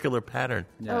this circular pattern.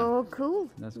 Yeah. Oh, cool.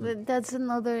 That's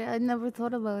another, I never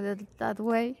thought about it that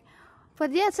way.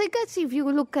 But yes, I guess if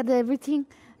you look at everything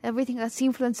has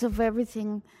influence of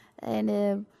everything,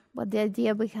 and what the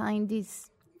idea behind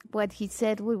is what he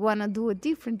said. We want to do it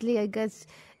differently, I guess,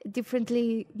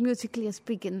 differently musically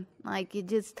speaking. Like it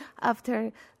just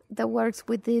after the works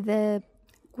we did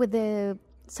with the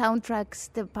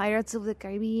soundtracks, the Pirates of the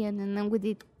Caribbean, and then we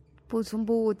did Puss in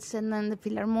Boots, and then the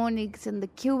Philharmonics and the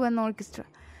Cuban Orchestra.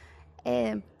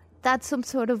 That some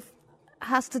sort of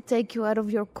has to take you out of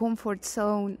your comfort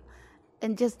zone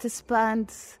and just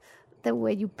expand the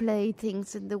way you play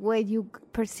things and the way you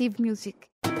perceive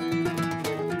music.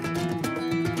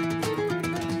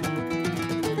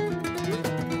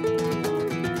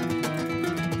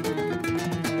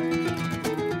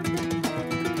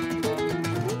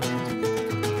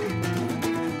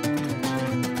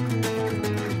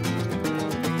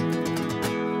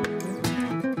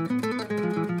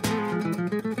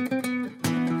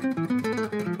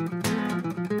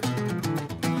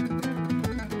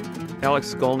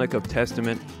 Alex Skolnick of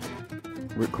Testament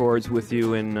records with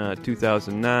you in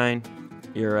 2009.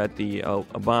 You're at the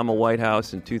Obama White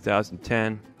House in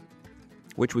 2010.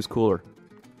 Which was cooler,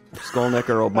 Skolnick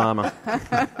or Obama?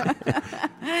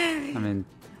 I mean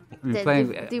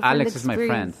playing. Alex is my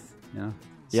friend. You know?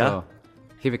 Yeah. So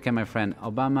he became my friend.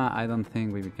 Obama, I don't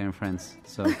think we became friends.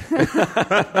 So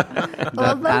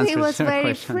although he was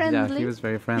very friendly. Yeah, he was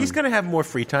very friendly. He's going to have more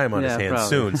free time on his hands probably.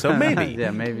 soon, so maybe.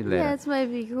 Yeah, maybe later. Yes,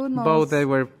 maybe. Who knows? Both they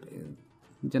were,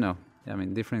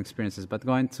 different experiences. But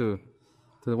going to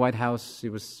the White House, it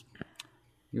was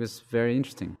very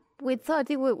interesting. We thought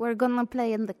we were gonna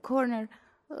play in the corner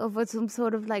of some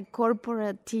sort of like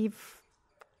corporative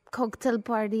cocktail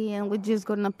party, and we're just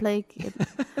gonna play it.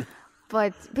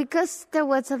 But because there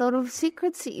was a lot of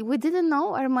secrecy, we didn't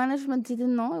know, our management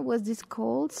didn't know it was these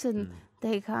calls, and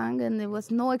they hung, and there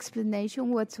was no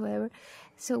explanation whatsoever.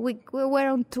 So we were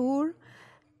on tour,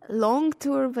 long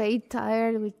tour, very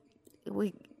tired.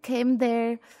 We came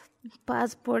there,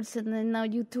 passports, and then now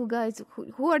you two guys,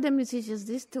 who are the musicians?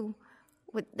 These two.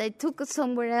 They took us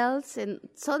somewhere else, and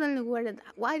suddenly we're at the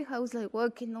White House, like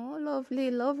walking, oh,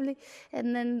 lovely, lovely,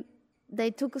 and then they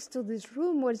took us to this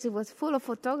room where it was full of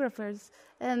photographers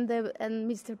and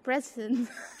Mr. President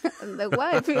and the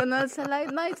wife, so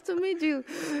like, nice to meet you.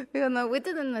 We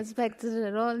didn't expect it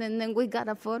at all. And then we got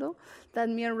a photo that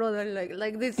me and Rod are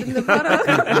like this in the photo.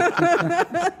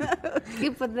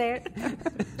 Keep it there.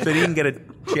 So he didn't get a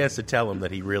chance to tell him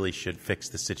that he really should fix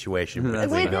the situation We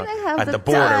didn't have at the the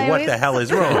border. time. What the hell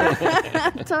is wrong?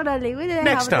 Totally. We didn't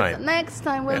Next have time. Next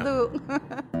time we'll do.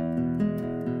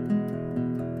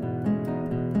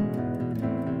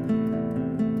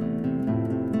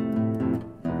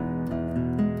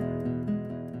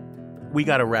 We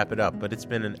got to wrap it up, but it's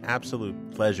been an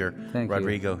absolute pleasure, Thank you.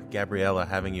 Rodrigo, Gabriela,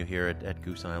 having you here at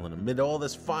Goose Island amid all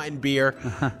this fine beer,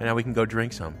 and now we can go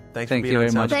drink some. Thanks for Thank being you on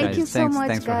very much, Sound Thank guys. you so much,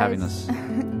 Thanks for guys. having us.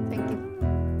 Thank you.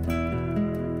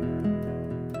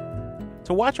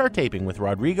 To watch our taping with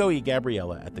Rodrigo y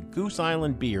Gabriela at the Goose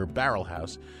Island Beer Barrel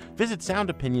House, visit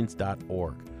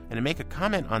soundopinions.org. And to make a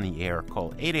comment on the air,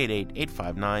 call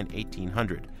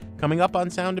 888-859-1800. Coming up on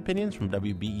Sound Opinions from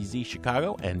WBEZ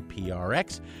Chicago and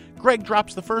PRX, Greg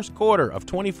drops the first quarter of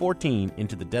 2014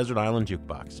 into the Desert Island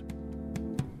Jukebox.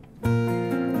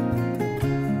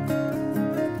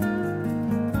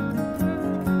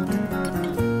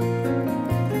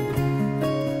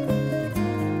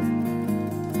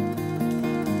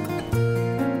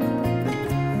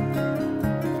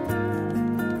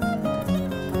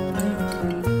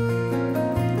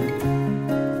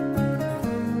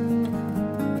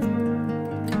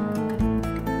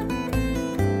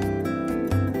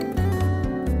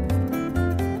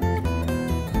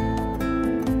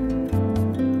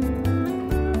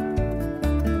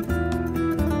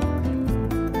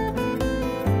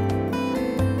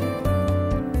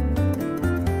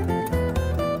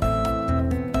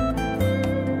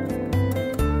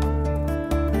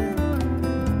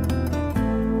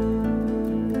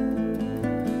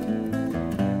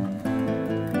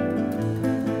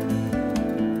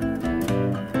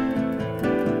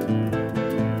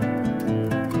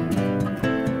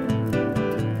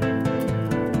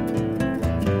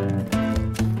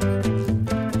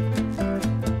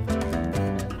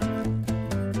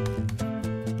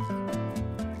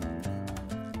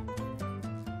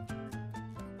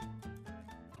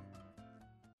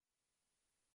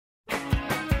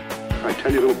 I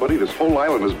tell you, little buddy, this whole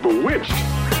island is bewitched.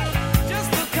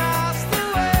 Just across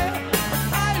the way,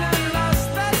 island lost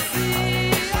at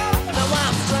sea. Now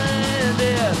I'm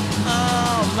stranded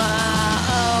on my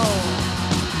own.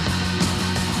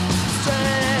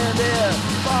 Stranded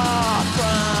far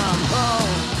from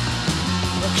home.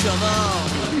 Come on.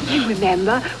 You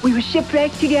remember, we were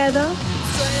shipwrecked together.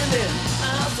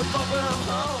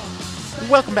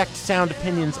 Welcome back to Sound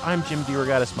Opinions. I'm Jim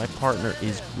DeRogatis. My partner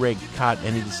is Greg Kot,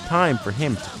 and it is time for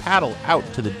him to paddle out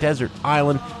to the desert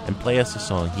island and play us a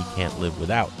song he can't live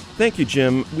without. Thank you,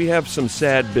 Jim. We have some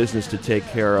sad business to take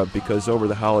care of because over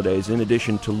the holidays, in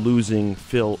addition to losing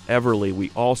Phil Everly,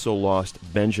 we also lost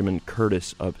Benjamin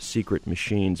Curtis of Secret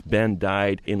Machines. Ben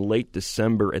died in late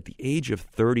December at the age of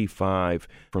 35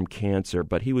 from cancer,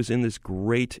 but he was in this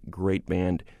great, great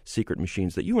band, Secret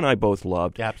Machines, that you and I both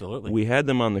loved. Absolutely. We had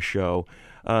them on the show.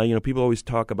 People always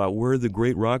talk about where are the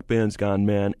great rock bands gone,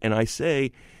 man, and I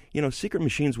say, Secret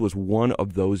Machines was one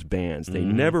of those bands. They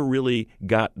never really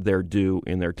got their due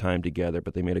in their time together,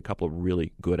 but they made a couple of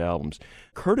really good albums.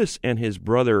 Curtis and his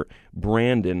brother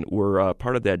Brandon were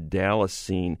part of that Dallas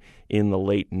scene in the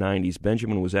late 90s.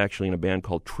 Benjamin was actually in a band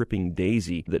called Tripping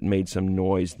Daisy that made some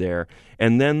noise there.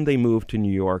 And then they moved to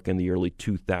New York in the early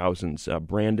 2000s.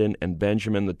 Brandon and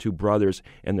Benjamin, the two brothers,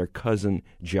 and their cousin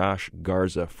Josh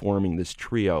Garza forming this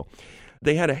trio.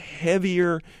 They had a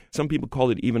heavier, some people called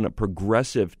it even a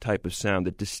progressive type of sound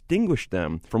that distinguished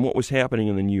them from what was happening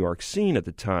in the New York scene at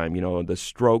the time. The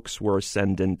Strokes were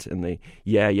ascendant and the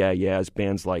Yeah, Yeah, Yeahs,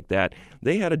 bands like that.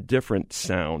 They had a different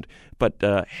sound, but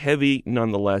heavy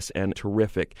nonetheless and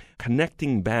terrific,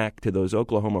 connecting back to those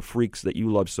Oklahoma freaks that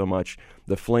you love so much,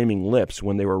 the Flaming Lips,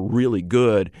 when they were really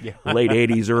good, late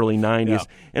 80s, early 90s,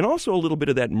 and also a little bit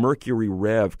of that Mercury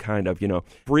Rev kind of,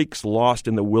 freaks lost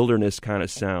in the wilderness kind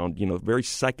of sound, very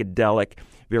psychedelic,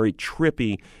 very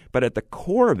trippy, but at the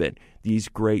core of it, these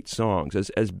great songs.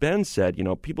 As Ben said,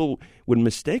 people would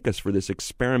mistake us for this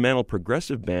experimental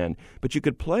progressive band, but you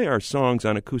could play our songs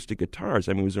on acoustic guitars.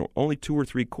 I mean, it was only 2 or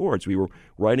 3 chords. We were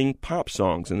writing pop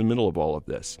songs in the middle of all of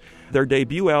this. Their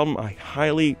debut album, I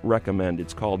highly recommend.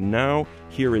 It's called Now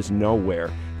Here Is Nowhere.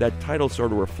 That title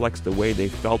sort of reflects the way they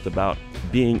felt about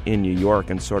being in New York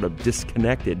and sort of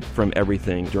disconnected from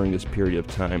everything during this period of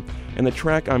time. And the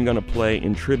track I'm going to play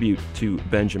in tribute to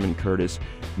Benjamin Curtis,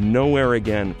 Nowhere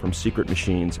Again from Secret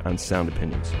Machines on Sound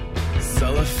Opinions.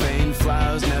 Cellophane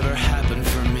flowers never happened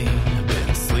for me. I've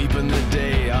been sleeping the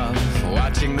day off,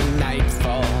 watching the night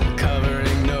fall,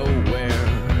 covering nowhere,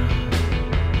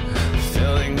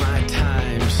 filling my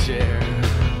timeshare.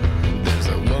 There's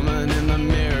a woman in the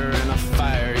mirror in a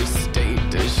fiery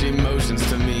state as she motions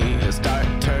to me to start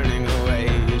turning away.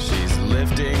 She's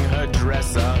lifting her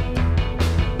dress up,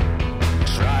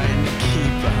 trying to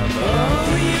keep up.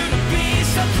 Oh, you'd be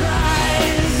surprised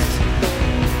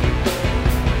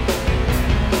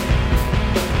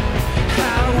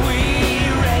how we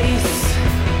race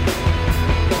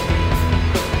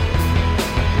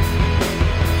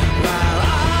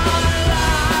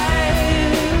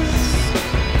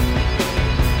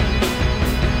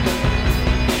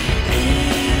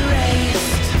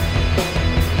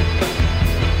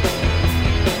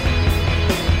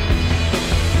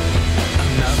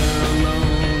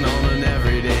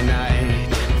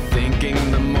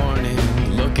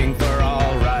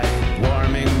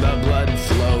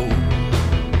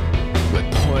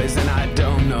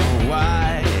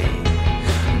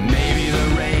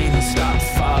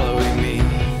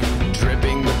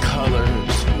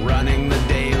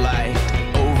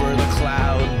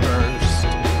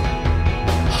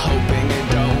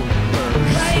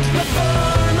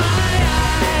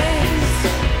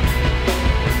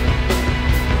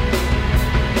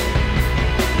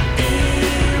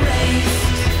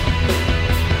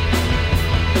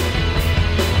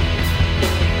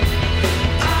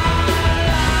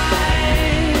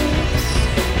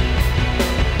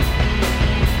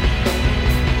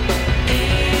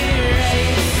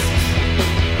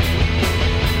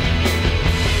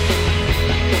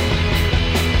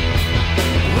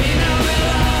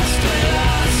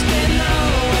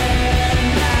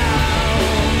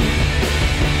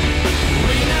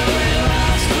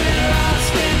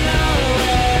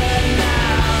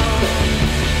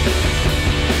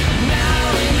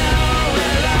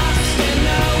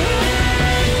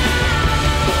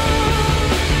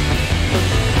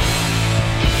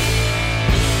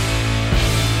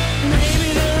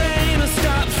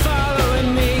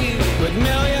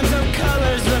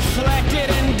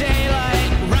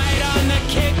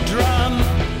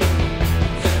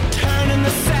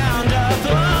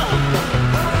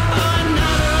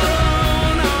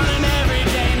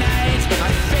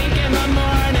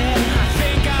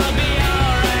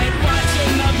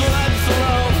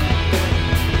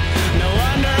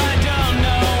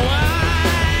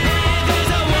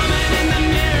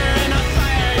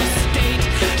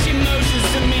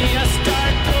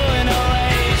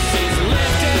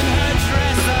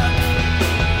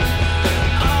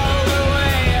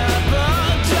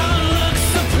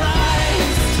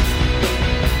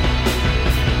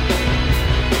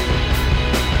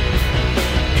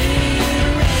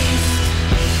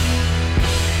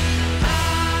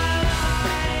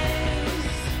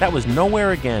That was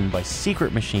Nowhere Again by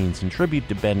Secret Machines in tribute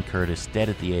to Ben Curtis, dead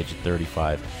at the age of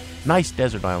 35. Nice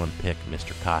Desert Island pick,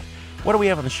 Mr. Cott. What do we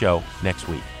have on the show next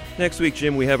week? Next week,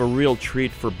 Jim, we have a real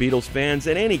treat for Beatles fans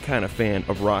and any kind of fan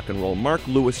of rock and roll. Mark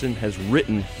Lewison has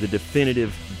written the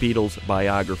definitive Beatles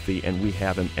biography, and we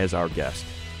have him as our guest.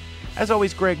 As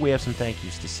always, Greg, we have some thank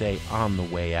yous to say on the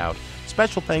way out.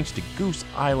 Special thanks to Goose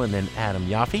Island and Adam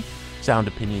Yaffe. Sound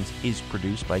Opinions is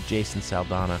produced by Jason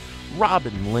Saldana,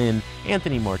 Robin Lynn,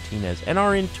 Anthony Martinez, and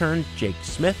our intern, Jake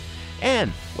Smith.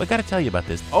 And we got to tell you about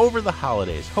this. Over the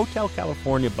holidays, Hotel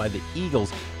California by the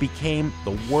Eagles became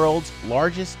the world's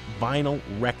largest vinyl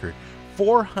record.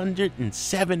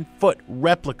 407-foot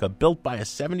replica built by a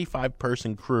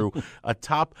 75-person crew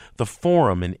atop the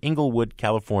Forum in Inglewood,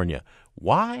 California.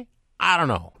 Why? I don't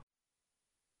know.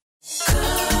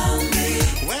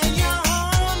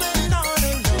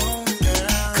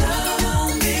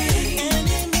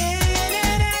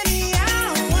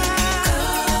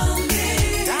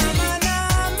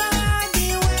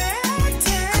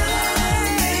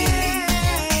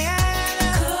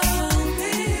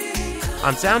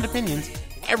 On Sound Opinions,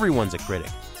 everyone's a critic.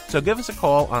 So give us a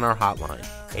call on our hotline,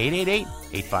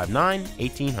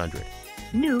 888-859-1800.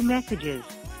 New messages.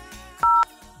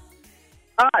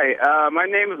 Hi, my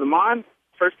name is Amon,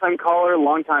 first-time caller,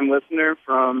 long-time listener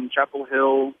from Chapel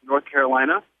Hill, North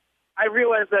Carolina. I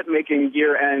realize that making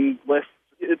year-end lists,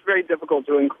 it's very difficult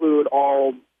to include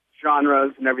all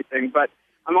genres and everything, but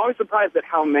I'm always surprised at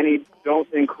how many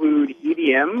don't include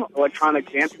EDM,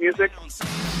 electronic dance music.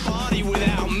 Party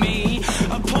without me,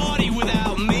 a party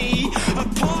without me, a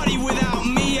party without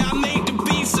me. I make the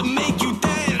beats that make you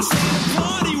dance. A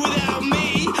party without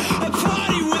me, a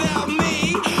party without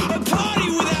me, a party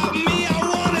without me. I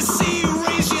want to see you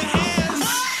raise your hands.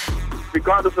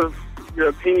 Regardless of your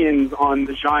opinions on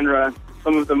the genre,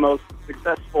 some of the most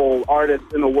successful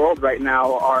artists in the world right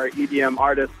now are EDM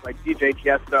artists like DJ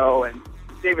Tiesto and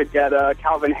David Guetta,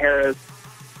 Calvin Harris,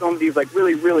 some of these like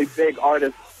really, really big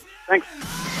artists. Thanks.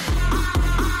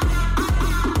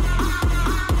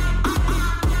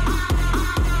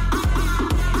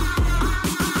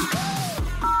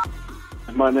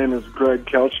 My name is Greg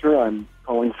Couchner. I'm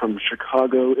calling from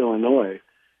Chicago, Illinois.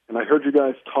 And I heard you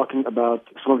guys talking about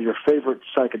some of your favorite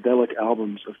psychedelic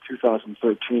albums of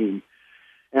 2013.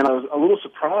 And I was a little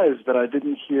surprised that I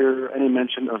didn't hear any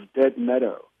mention of Dead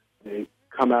Meadow. They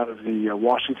come out of the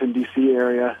Washington, D.C.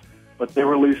 area, but they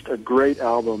released a great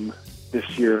album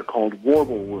this year called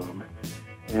Warble Womb.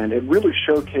 And it really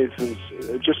showcases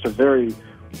just a very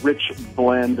rich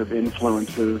blend of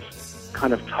influences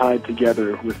kind of tied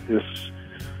together with this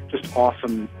just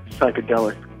awesome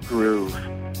psychedelic groove.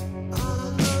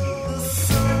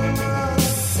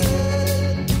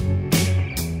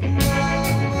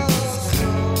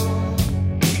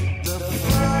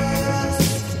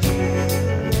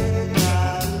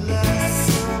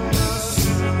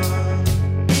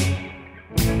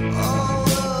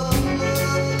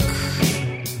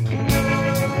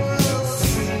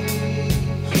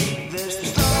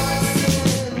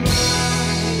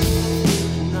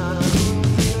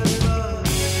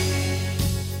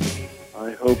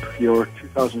 Your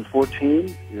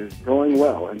 2014 is going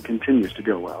well and continues to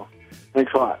go well.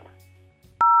 Thanks a lot.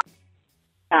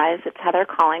 Guys, it's Heather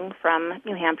calling from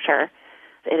New Hampshire.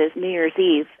 It is New Year's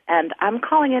Eve, and I'm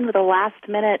calling in with a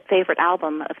last-minute favorite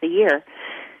album of the year,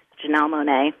 Janelle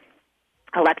Monáe,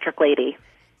 Electric Lady.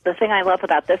 The thing I love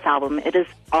about this album, it is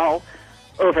all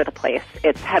over the place.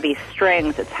 It's heavy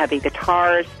strings, it's heavy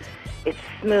guitars, it's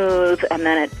smooth, and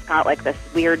then it's got like this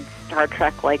weird Star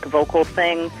Trek-like vocal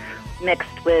thing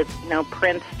mixed with,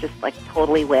 Prince just like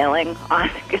totally wailing on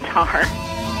guitar.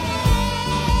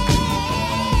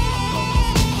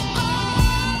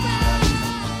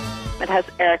 It has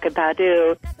Erykah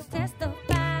Badu.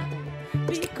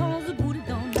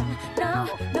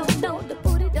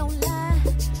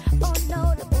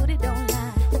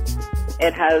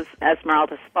 It has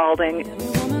Esmeralda Spalding.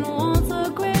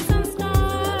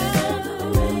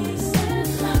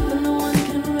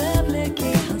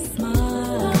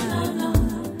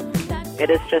 It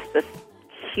is just this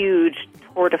huge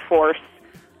tour de force,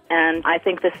 and I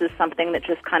think this is something that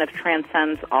just kind of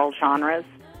transcends all genres,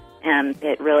 and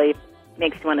it really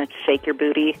makes you want to shake your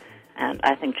booty, and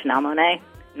I think Janelle Monáe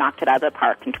knocked it out of the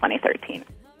park in 2013.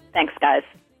 Thanks, guys.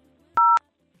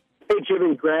 Hey, Jim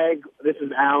and Greg, this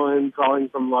is Alan calling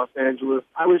from Los Angeles.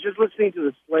 I was just listening to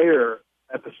the Slayer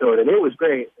episode, and it was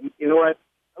great. And you know what?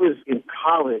 I was in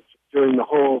college during the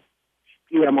whole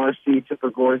PMRC Tipper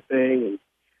Gore thing, and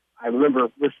I remember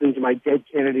listening to my Dead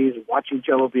Kennedys and watching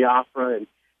Jello Biafra and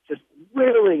just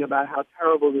wailing about how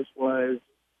terrible this was.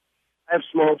 I have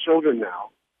small children now,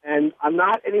 and I'm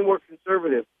not any more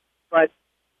conservative, but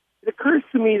it occurs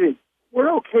to me that we're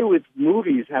okay with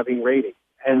movies having ratings,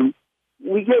 and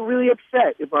we get really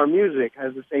upset if our music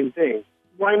has the same thing.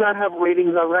 Why not have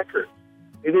ratings on records?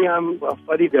 Maybe I'm a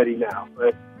fuddy-duddy now, but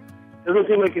it doesn't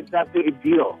seem like it's that big a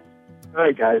deal. All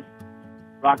right, guys,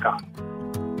 rock on.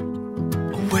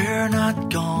 We're not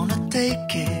gonna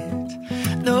take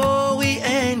it. No, we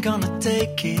ain't gonna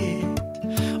take it.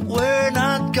 We're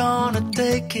not gonna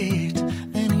take it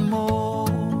anymore.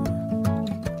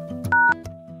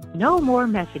 No more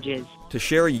messages. To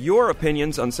share your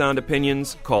opinions on Sound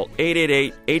Opinions, call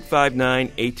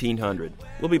 888-859-1800.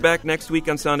 We'll be back next week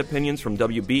on Sound Opinions from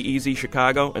WBEZ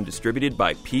Chicago and distributed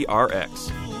by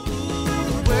PRX.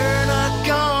 We're not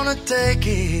gonna take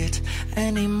it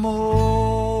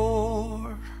anymore.